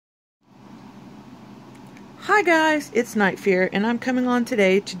Hi guys, it's Night Fear, and I'm coming on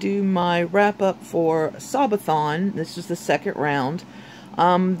today to do my wrap up for Sobathon. This is the second round.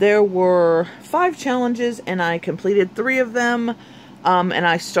 There were 5 challenges, and I completed 3 of them. And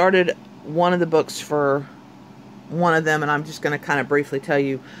I started one of the books for one of them, and I'm just going to kind of briefly tell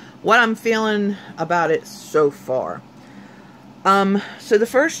you what I'm feeling about it so far. So the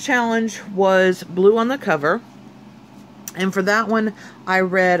first challenge was blue on the cover. And for that one, I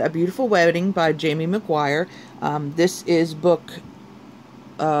read A Beautiful Wedding by Jamie McGuire. This is book,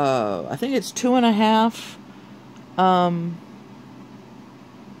 I think it's 2.5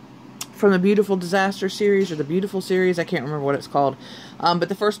 from the Beautiful Disaster series, or the Beautiful series. I can't remember what it's called. But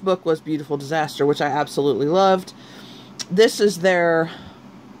the first book was Beautiful Disaster, which I absolutely loved. This is the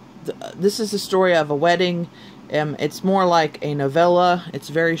story of a wedding. It's more like a novella. It's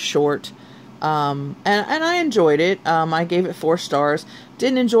very short. And I enjoyed it. I gave it 4 stars.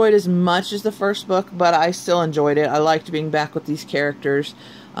 Didn't enjoy it as much as the first book, but I still enjoyed it. I liked being back with these characters.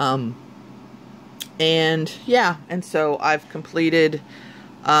 And yeah, and so I've completed,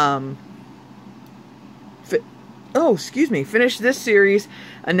 finished this series,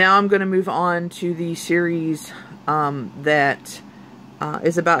 and now I'm going to move on to the series, that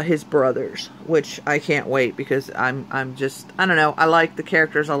is about his brothers, which I can't wait, because I'm just, I don't know, I like the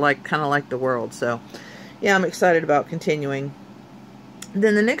characters, kind of like the world, so yeah, I'm excited about continuing.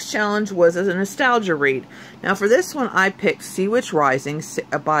 Then the next challenge was as a nostalgia read. Now for this one, I picked Sea Witch Rising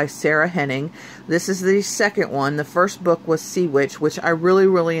by Sarah Henning. This is the second one. The first book was Sea Witch, which I really,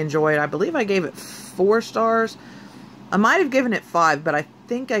 really enjoyed. I believe I gave it 4 stars. I might have given it 5, but I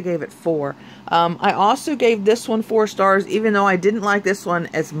think I gave it 4. I also gave this one 4 stars, even though I didn't like this one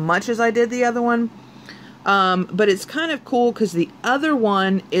as much as I did the other one. But it's kind of cool because the other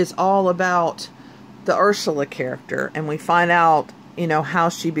one is all about the Ursula character, and we find out, you know, how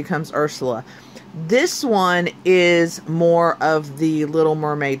she becomes Ursula. This one is more of the Little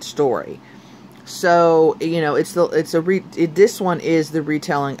Mermaid story. So, you know, this one is the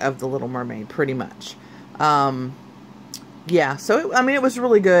retelling of the Little Mermaid, pretty much. Yeah, so, I mean, it was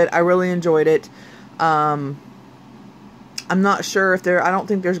really good. I really enjoyed it. I'm not sure if I don't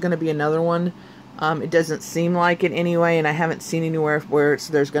think there's going to be another one. It doesn't seem like it anyway, and I haven't seen anywhere where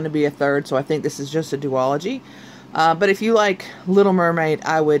there's going to be a third, so I think this is just a duology. But if you like Little Mermaid,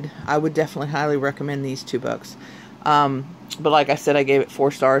 I would definitely highly recommend these 2 books. But like I said, I gave it 4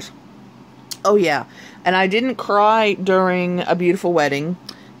 stars. Oh yeah, and I didn't cry during A Beautiful Wedding.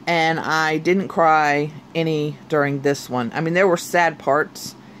 And I didn't cry any during this one. I mean, there were sad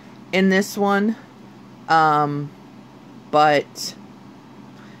parts in this one. But,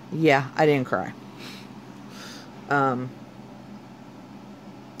 yeah, I didn't cry. But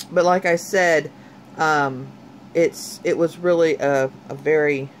like I said, it was really a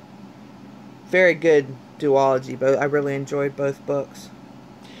very, very good duology. I really enjoyed both books.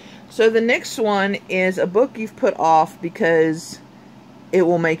 So the next one is a book you've put off because it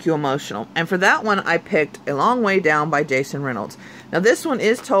will make you emotional. And for that one, I picked A Long Way Down by Jason Reynolds. Now, this one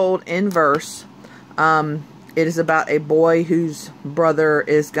is told in verse. It is about a boy whose brother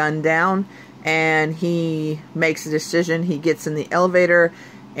is gunned down, and he makes a decision. He gets in the elevator,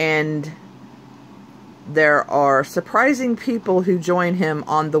 and there are surprising people who join him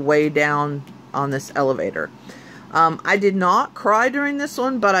on the way down on this elevator. I did not cry during this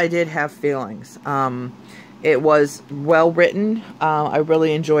one, but I did have feelings. It was well written. I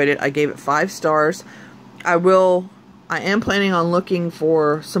really enjoyed it. I gave it 5 stars. I am planning on looking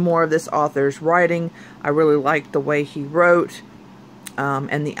for some more of this author's writing. I really liked the way he wrote,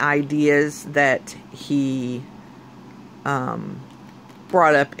 and the ideas that he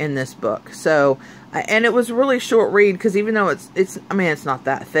brought up in this book. So, and it was a really short read, because even though I mean, it's not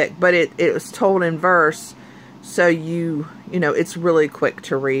that thick, but it was told in verse, so you know, it's really quick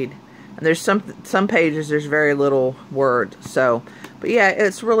to read. And there's some pages, there's very little word. So, but yeah,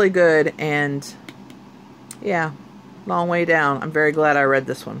 it's really good. And yeah, Long Way Down. I'm very glad I read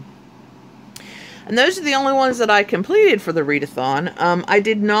this one. And those are the only ones that I completed for the readathon. I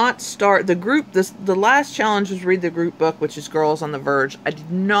did not start the group. The last challenge was read the group book, which is Girls on the Verge. I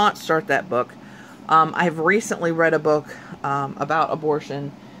did not start that book. I have recently read a book about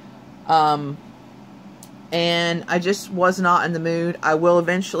abortion. And I just was not in the mood. I will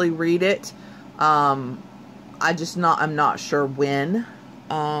eventually read it. I'm not sure when.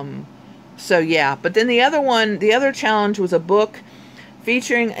 So yeah, but then the other challenge was a book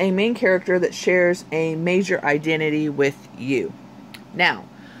featuring a main character that shares a major identity with you. Now,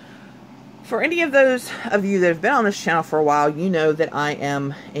 for any of those of you that have been on this channel for a while, you know that I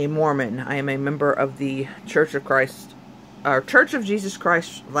am a Mormon. I am a member of the Church of Jesus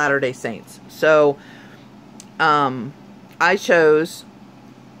Christ Latter-day Saints. So, I chose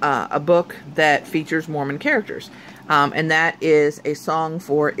a book that features Mormon characters. And that is A Song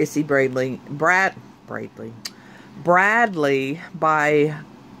for Issy Bradley by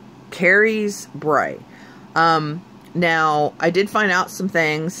Carries Bray. Now, I did find out some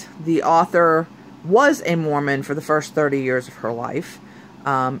things. The author was a Mormon for the first 30 years of her life.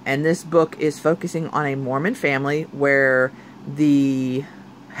 And this book is focusing on a Mormon family where the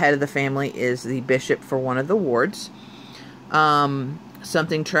head of the family is the bishop for one of the wards.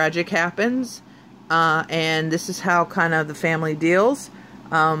 Something tragic happens, and this is how kind of the family deals.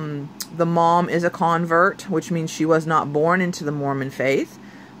 The mom is a convert, which means she was not born into the Mormon faith.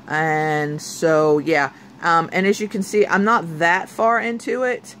 And so, yeah. And as you can see, I'm not that far into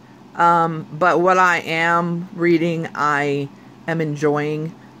it. But what I am reading, I am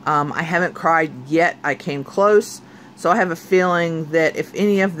enjoying. I haven't cried yet. I came close. So I have a feeling that if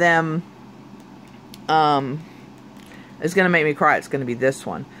any of them is going to make me cry, it's going to be this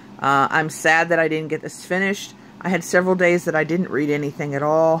one. I'm sad that I didn't get this finished. I had several days that I didn't read anything at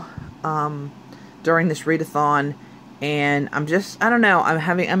all during this readathon. And I'm just, I don't know,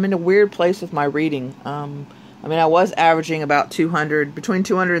 I'm in a weird place with my reading. I mean, I was averaging about between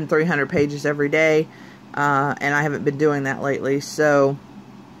 200 and 300 pages every day. And I haven't been doing that lately. So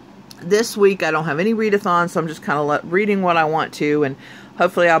this week I don't have any readathon, so I'm just kind of reading what I want to, and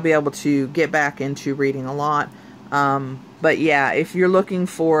hopefully I'll be able to get back into reading a lot. But yeah, if you're looking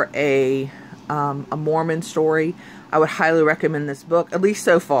for a Mormon story, I would highly recommend this book, at least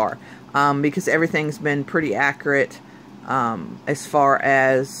so far, because everything's been pretty accurate as far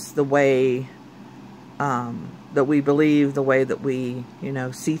as the way that we believe, the way that we,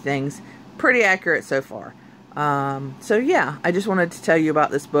 see things. Pretty accurate so far. So yeah, I just wanted to tell you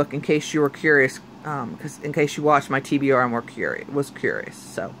about this book in case you were curious, because in case you watched my TBR and was curious.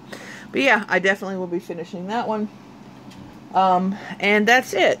 So, but yeah, I definitely will be finishing that one. And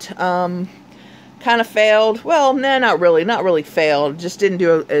that's it. Kind of failed. Well, no, not really failed. Just didn't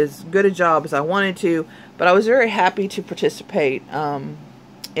do as good a job as I wanted to, but I was very happy to participate,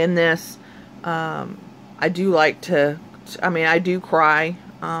 in this. I do like to, I do cry,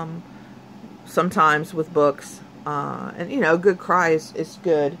 sometimes with books, and a good cry is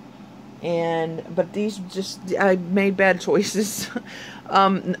good, but these I made bad choices.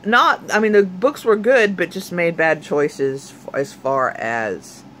 The books were good, but just made bad choices as far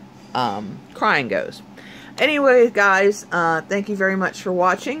as crying goes. Anyway, guys, thank you very much for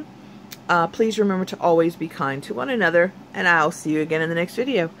watching. Please remember to always be kind to one another, and I'll see you again in the next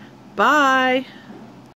video. Bye!